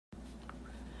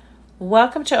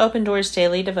Welcome to Open Doors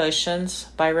Daily Devotions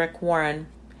by Rick Warren.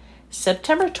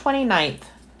 September 29th.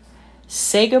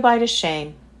 Say goodbye to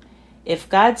shame. If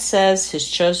God says his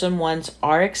chosen ones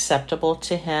are acceptable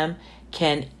to him,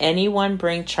 can anyone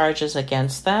bring charges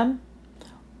against them?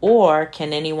 Or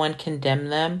can anyone condemn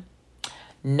them?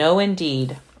 No,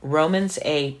 indeed. Romans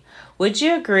 8. Would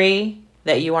you agree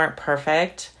that you aren't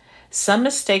perfect? Some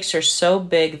mistakes are so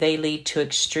big they lead to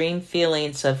extreme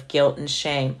feelings of guilt and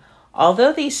shame.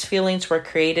 Although these feelings were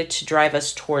created to drive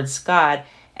us towards God,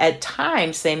 at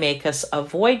times they make us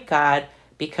avoid God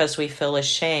because we feel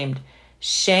ashamed.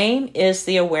 Shame is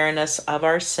the awareness of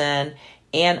our sin,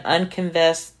 and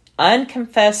unconfessed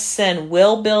sin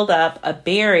will build up a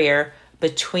barrier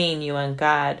between you and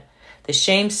God. The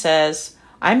shame says,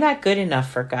 I'm not good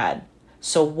enough for God.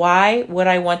 So why would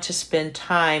I want to spend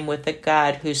time with a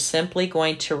God who's simply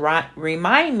going to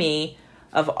remind me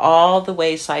of all the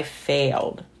ways I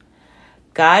failed?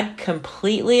 God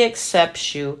completely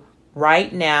accepts you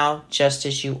right now just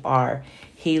as you are.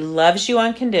 He loves you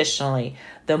unconditionally.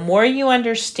 The more you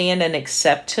understand and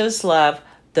accept his love,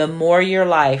 the more your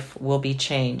life will be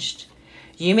changed.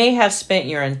 You may have spent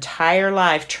your entire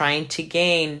life trying to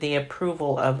gain the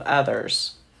approval of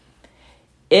others.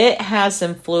 It has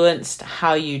influenced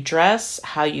how you dress,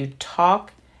 how you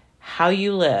talk, how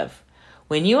you live.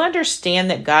 When you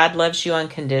understand that God loves you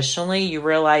unconditionally, you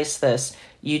realize this.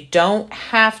 You don't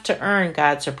have to earn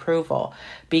God's approval.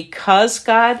 Because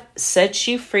God sets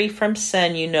you free from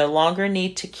sin, you no longer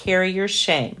need to carry your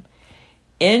shame.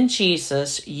 In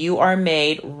Jesus, you are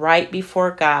made right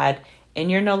before God, and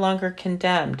you're no longer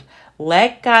condemned.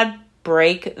 Let God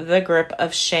break the grip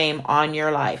of shame on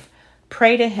your life.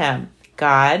 Pray to him.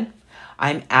 God,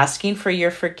 I'm asking for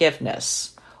your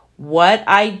forgiveness. What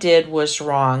I did was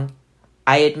wrong.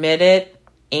 I admit it,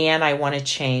 and I want to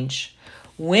change.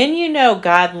 When you know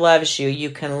God loves you,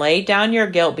 you can lay down your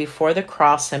guilt before the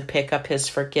cross and pick up his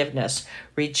forgiveness.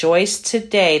 Rejoice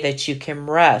today that you can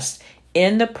rest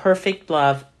in the perfect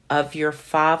love of your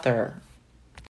Father.